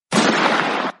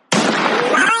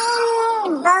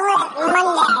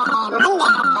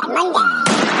Welcome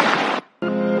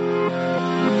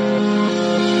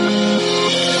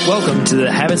to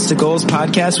the Habits to Goals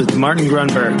podcast with Martin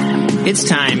Grunberg. It's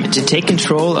time to take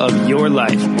control of your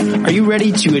life. Are you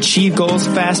ready to achieve goals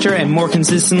faster and more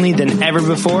consistently than ever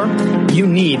before? You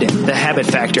need the Habit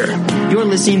Factor. You're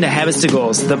listening to Habits to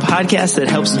Goals, the podcast that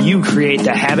helps you create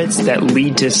the habits that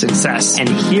lead to success. And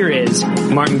here is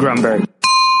Martin Grunberg.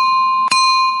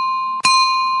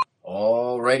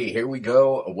 Alrighty, here we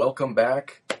go. Welcome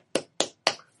back.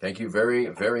 Thank you very,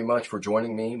 very much for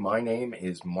joining me. My name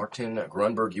is Martin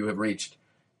Grunberg. You have reached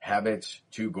Habits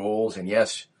to Goals. And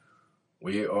yes,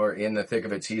 we are in the thick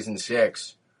of it, season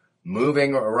 6.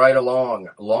 Moving right along.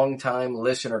 Long-time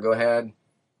listener, go ahead.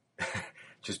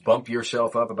 Just bump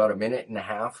yourself up about a minute and a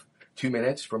half, 2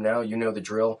 minutes from now. You know the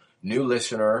drill. New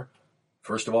listener,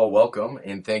 first of all, welcome.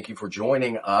 And thank you for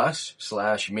joining us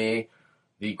 / me.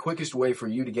 The quickest way for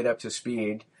you to get up to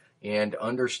speed and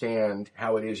understand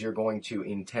how it is you're going to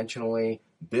intentionally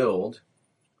build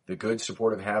the good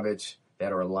supportive habits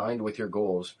that are aligned with your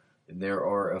goals. There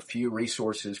are a few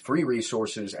resources, free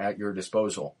resources at your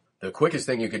disposal. The quickest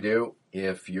thing you could do,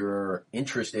 if you're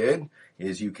interested,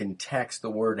 is you can text the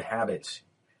word habits,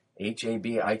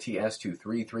 HABITS, to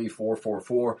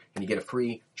 33444, and you get a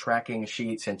free tracking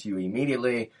sheet sent to you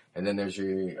immediately, and then there's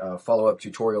your follow-up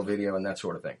tutorial video and that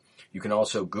sort of thing. You can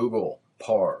also Google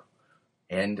PAR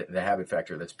and the Habit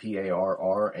Factor. That's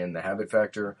PARR and the Habit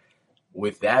Factor.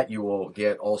 With that, you will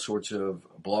get all sorts of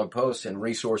blog posts and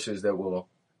resources that will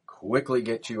quickly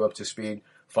get you up to speed.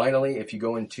 Finally, if you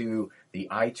go into the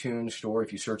iTunes store,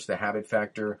 if you search the Habit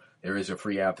Factor, there is a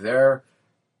free app there.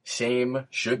 Same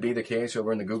should be the case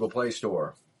over in the Google Play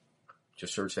Store.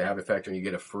 Just search the Habit Factor and you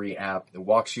get a free app that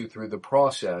walks you through the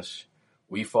process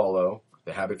we follow,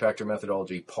 the Habit Factor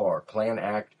methodology, PAR, plan,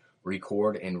 act,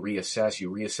 record, and reassess.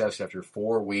 You reassess after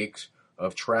 4 weeks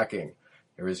of tracking.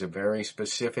 There is a very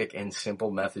specific and simple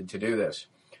method to do this.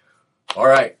 All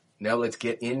right, now let's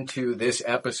get into this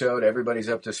episode. Everybody's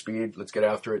up to speed. Let's get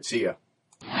after it. See ya.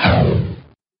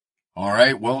 All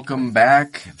right, welcome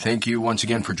back. Thank you once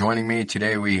again for joining me.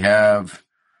 Today we have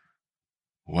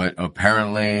what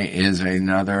apparently is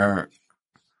another,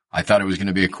 I thought it was going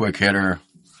to be a quick hitter,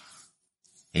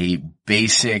 a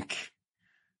basic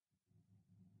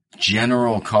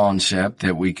general concept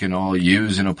that we can all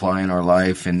use and apply in our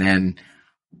life, and then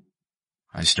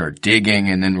I start digging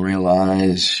and then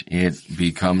realize it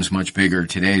becomes much bigger.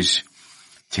 Today's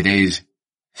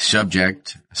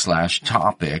subject /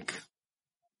 topic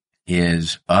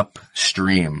is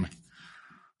upstream.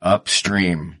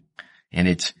 Upstream. And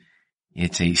it's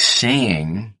a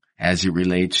saying as it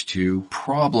relates to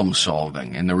problem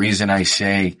solving. And the reason I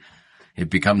say it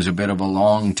becomes a bit of a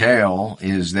long tail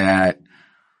is that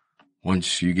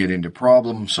once you get into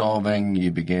problem solving,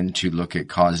 you begin to look at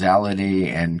causality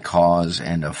and cause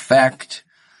and effect.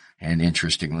 And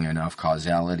interestingly enough,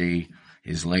 causality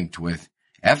is linked with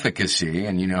efficacy.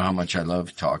 And you know how much I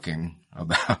love talking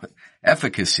about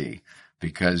efficacy,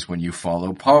 because when you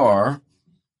follow PAR,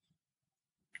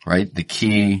 right, the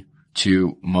key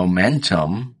to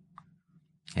momentum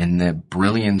and the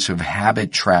brilliance of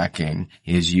habit tracking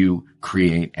is you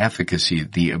create efficacy,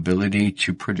 the ability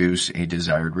to produce a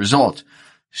desired result.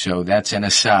 So that's an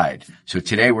aside. So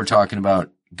today we're talking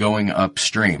about going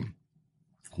upstream.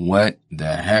 What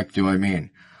the heck do I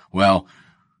mean? Well,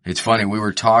 it's funny. We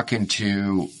were talking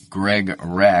to Greg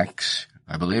Rex,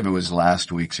 I believe it was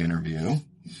last week's interview.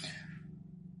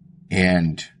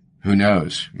 And who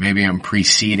knows? Maybe I'm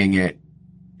preceding it.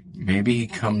 Maybe he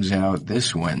comes out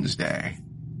this Wednesday.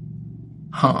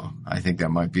 I think that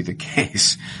might be the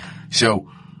case. So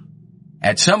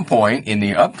at some point in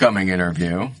the upcoming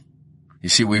interview, you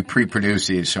see, we pre-produce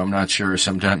these, so I'm not sure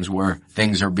sometimes where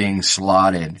things are being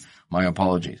slotted. My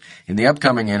apologies. In the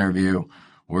upcoming interview,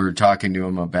 we're talking to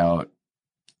him about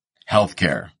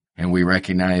healthcare, and we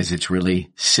recognize it's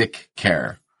really sick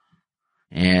care.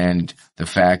 And the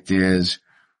fact is,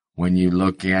 when you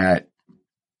look at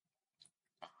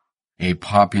a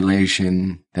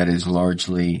population that is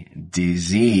largely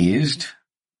diseased,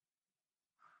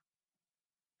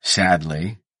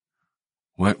 sadly,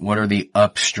 what are the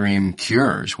upstream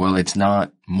cures? Well, it's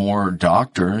not more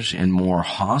doctors and more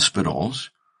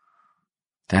hospitals.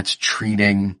 That's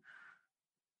treating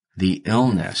the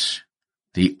illness.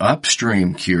 The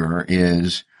upstream cure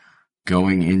is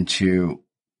going into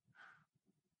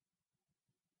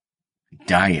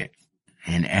diet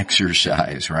and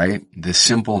exercise, right? The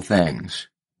simple things,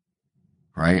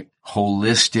 right?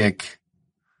 Holistic,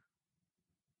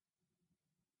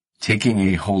 taking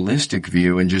a holistic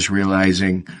view and just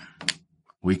realizing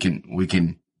we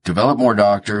can develop more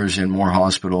doctors and more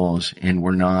hospitals, and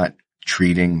we're not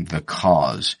treating the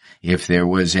cause. If there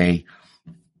was a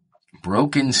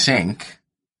broken sink,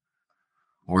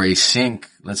 or a sink,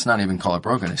 let's not even call it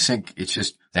broken, a sink, it's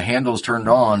just the handle's turned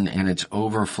on and it's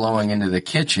overflowing into the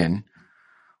kitchen,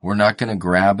 we're not going to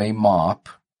grab a mop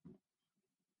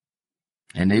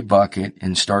and a bucket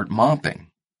and start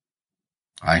mopping.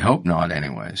 I hope not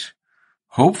anyways.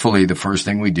 Hopefully the first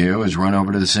thing we do is run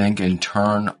over to the sink and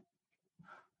turn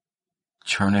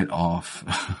it off.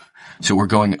 So we're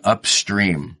going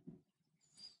upstream.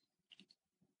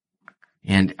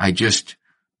 And I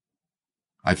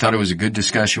thought it was a good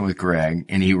discussion with Greg,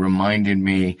 and he reminded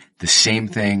me the same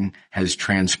thing has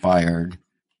transpired.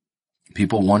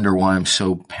 People wonder why I'm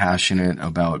so passionate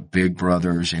about big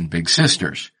brothers and big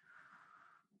sisters.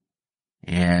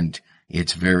 And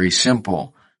it's very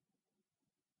simple.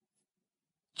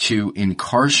 To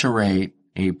incarcerate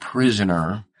a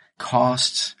prisoner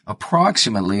costs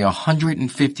approximately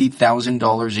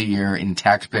 $150,000 a year in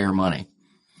taxpayer money.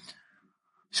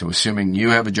 So assuming you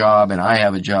have a job and I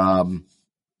have a job,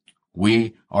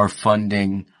 we are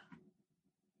funding,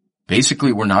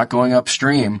 basically we're not going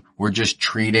upstream, we're just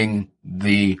treating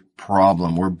the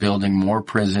problem. We're building more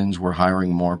prisons, we're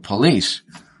hiring more police.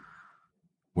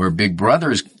 Where Big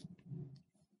Brothers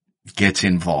gets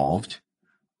involved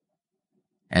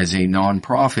as a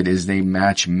nonprofit is they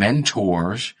match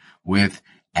mentors with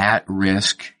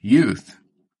at-risk youth.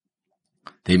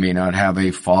 They may not have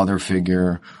a father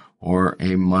figure or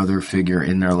a mother figure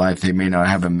in their life. They may not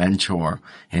have a mentor.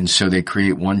 And so they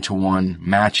create one-to-one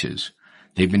matches.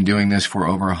 They've been doing this for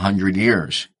over 100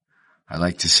 years. I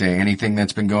like to say anything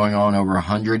that's been going on over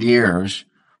 100 years,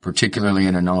 particularly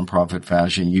in a nonprofit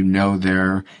fashion, you know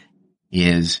there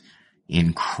is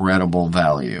incredible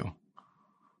value.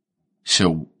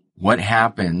 So what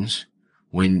happens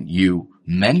when you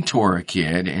mentor a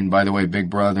kid? And by the way,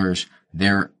 Big Brothers,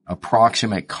 their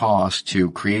approximate cost to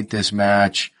create this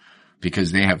match,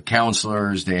 because they have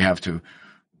counselors, they have to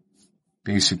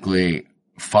basically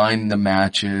find the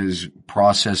matches,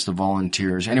 process the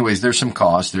volunteers. Anyways, there's some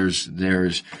cost. They're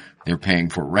paying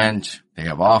for rent. They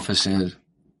have offices.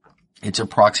 It's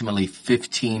approximately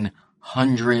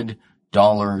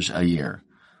 $1,500 a year.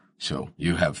 So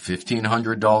you have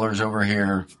 $1,500 over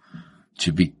here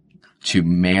to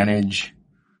manage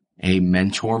a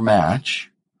mentor match,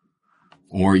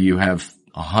 or you have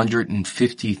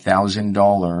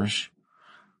 $150,000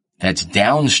 that's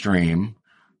downstream,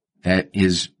 that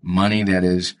is money that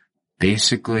is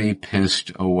basically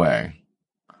pissed away.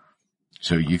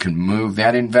 So you can move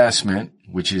that investment,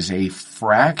 which is a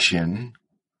fraction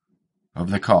of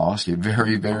the cost, a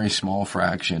very, very small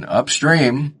fraction,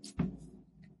 upstream,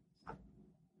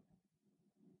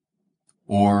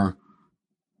 or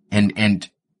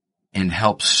and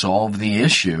help solve the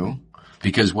issue.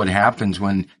 Because what happens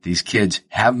when these kids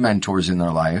have mentors in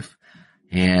their life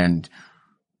and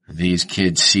these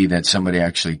kids see that somebody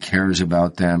actually cares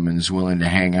about them and is willing to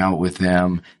hang out with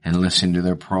them and listen to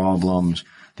their problems,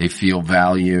 they feel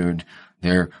valued.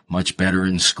 They're much better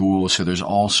in school. So there's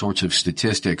all sorts of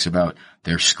statistics about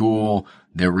their school,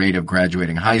 their rate of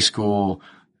graduating high school,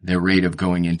 their rate of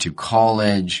going into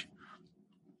college.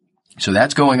 So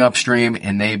that's going upstream,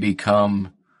 and they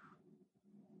become,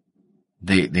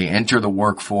 they enter the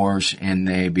workforce and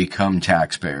they become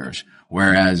taxpayers.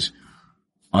 Whereas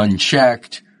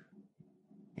unchecked,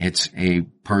 it's a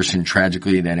person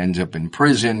tragically that ends up in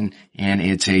prison, and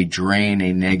it's a drain,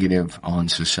 a negative on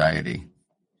society.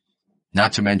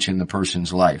 Not to mention the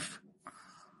person's life.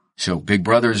 So Big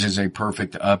Brothers is a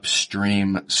perfect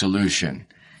upstream solution.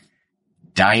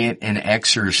 Diet and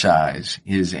exercise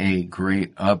is a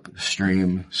great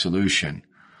upstream solution.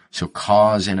 So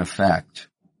cause and effect.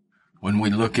 When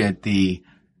we look at the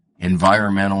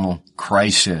environmental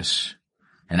crisis,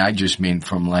 and I just mean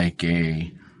from like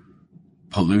a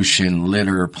pollution,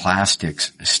 litter,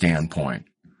 plastics standpoint,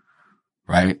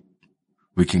 right?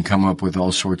 We can come up with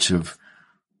all sorts of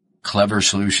clever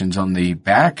solutions on the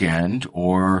back end,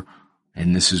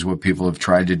 and this is what people have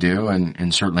tried to do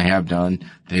and certainly have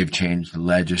done. They've changed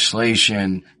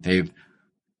legislation.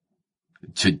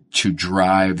 To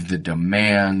drive the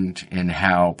demand and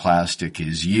how plastic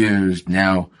is used.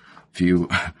 Now, if you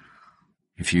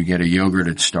get a yogurt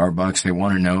at Starbucks, they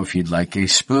want to know if you'd like a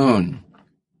spoon.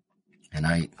 And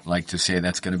I like to say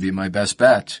that's going to be my best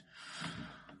bet.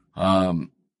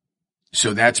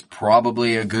 So that's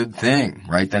probably a good thing,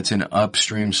 right? That's an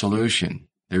upstream solution.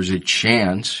 There's a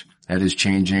chance that is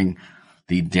changing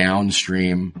the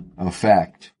downstream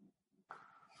effect.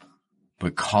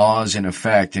 But cause and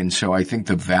effect. And so I think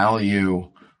the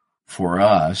value for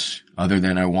us, other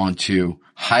than I want to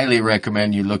highly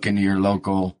recommend you look into your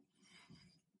local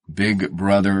big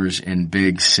brothers and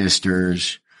big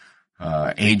sisters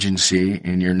agency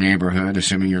in your neighborhood,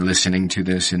 assuming you're listening to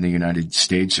this in the United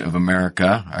States of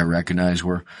America. I recognize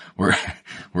we're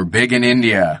big in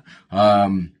India.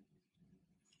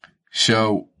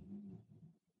 So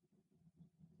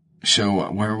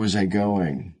where was I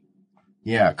going?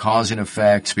 Yeah, cause and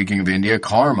effect. Speaking of India,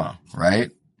 karma,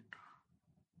 right?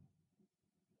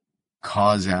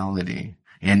 Causality.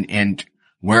 And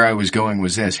where I was going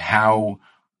was this, how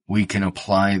we can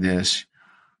apply this.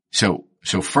 So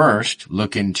first,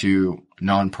 look into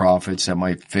nonprofits that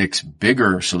might fix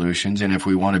bigger solutions. And if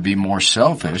we want to be more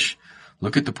selfish,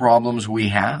 look at the problems we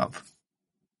have.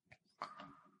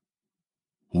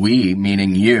 We,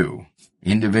 meaning you,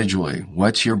 individually,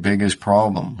 what's your biggest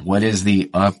problem? What is the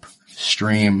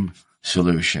upstream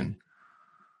solution?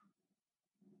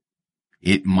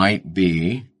 It might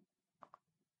be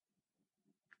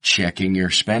checking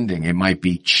your spending. It might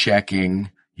be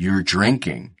checking your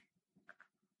drinking.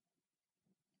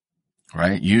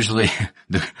 Right? Usually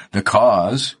the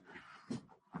cause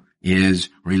is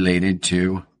related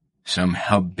to some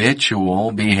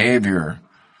habitual behavior.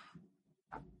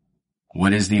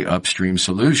 What is the upstream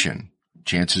solution?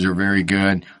 Chances are very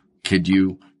good. Could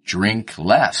you drink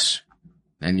less?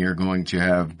 Then you're going to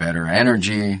have better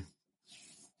energy.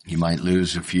 You might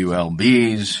lose a few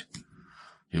lbs.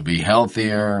 You'll be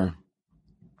healthier.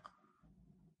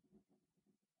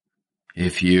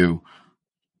 If you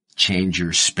change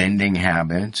your spending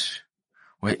habits,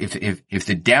 if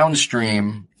the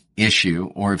downstream issue,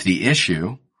 or if the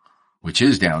issue, which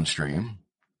is downstream,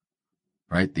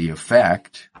 right, the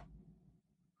effect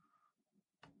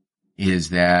is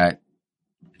that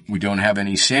we don't have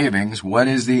any savings, what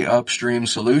is the upstream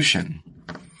solution?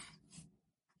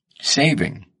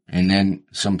 Saving. And then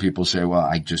some people say, well,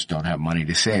 I just don't have money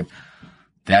to save.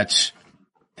 That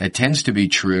tends to be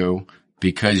true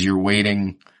because you're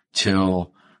waiting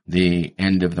till the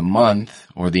end of the month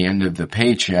or the end of the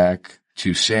paycheck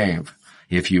to save.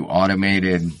 If you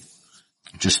automated,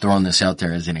 just throwing this out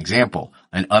there as an example,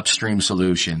 an upstream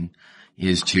solution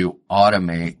is to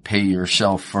automate, pay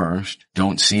yourself first,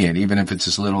 don't see it, even if it's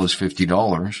as little as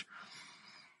 $50.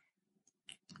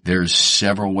 There's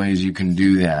several ways you can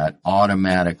do that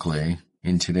automatically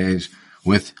in today's,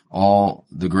 with all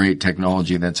the great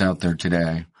technology that's out there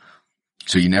today.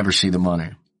 So you never see the money.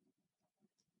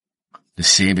 The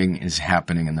saving is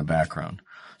happening in the background.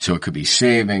 So it could be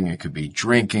saving, it could be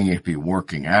drinking, it could be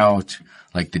working out.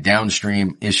 Like the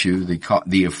downstream issue,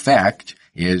 the effect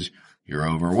is you're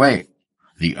overweight.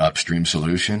 The upstream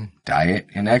solution, diet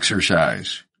and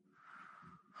exercise.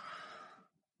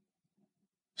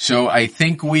 So I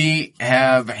think we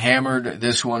have hammered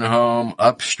this one home.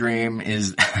 Upstream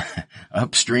is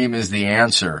the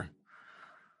answer.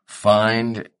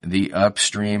 Find the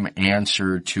upstream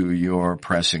answer to your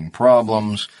pressing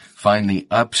problems. Find the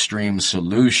upstream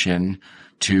solution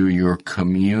to your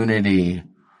community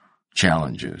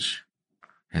challenges.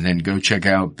 And then go check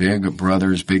out Big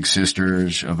Brothers, Big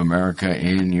Sisters of America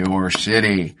in your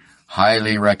city.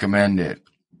 Highly recommend it.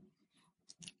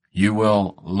 You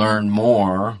will learn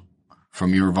more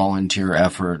from your volunteer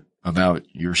effort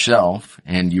about yourself,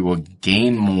 and you will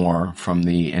gain more from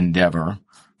the endeavor,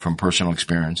 from personal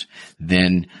experience,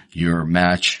 than your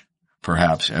match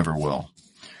perhaps ever will.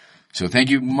 So thank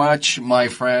you much, my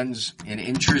friends. An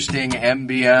interesting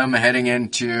MBM heading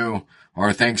into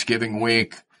our Thanksgiving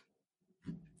week.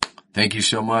 Thank you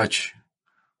so much.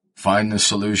 Find the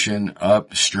solution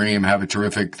upstream. Have a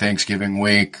terrific Thanksgiving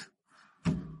week.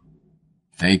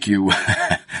 Thank you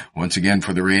once again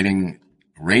for the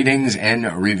ratings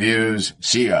and reviews.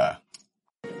 See ya.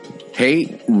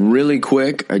 Hey, really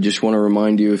quick, I just want to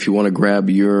remind you, if you want to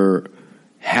grab your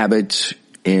habits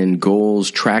and goals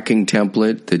tracking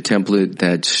template, the template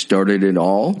that started it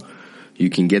all, you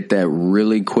can get that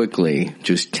really quickly.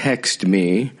 Just text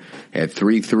me at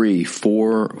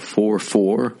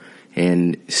 33444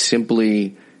 and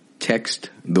simply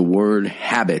text the word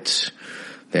habits.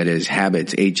 That is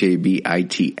habits,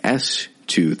 HABITS,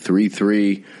 to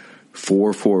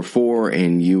 33444,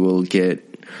 and you will get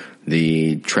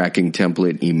the tracking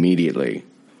template immediately.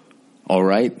 All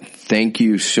right. Thank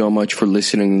you so much for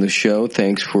listening to the show.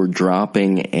 Thanks for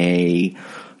dropping a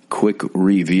quick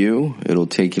review. It'll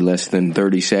take you less than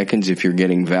 30 seconds if you're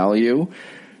getting value.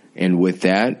 And with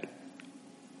that,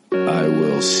 I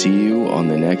will see you on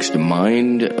the next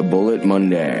Mind Bullet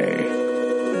Monday.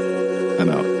 I'm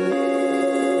out.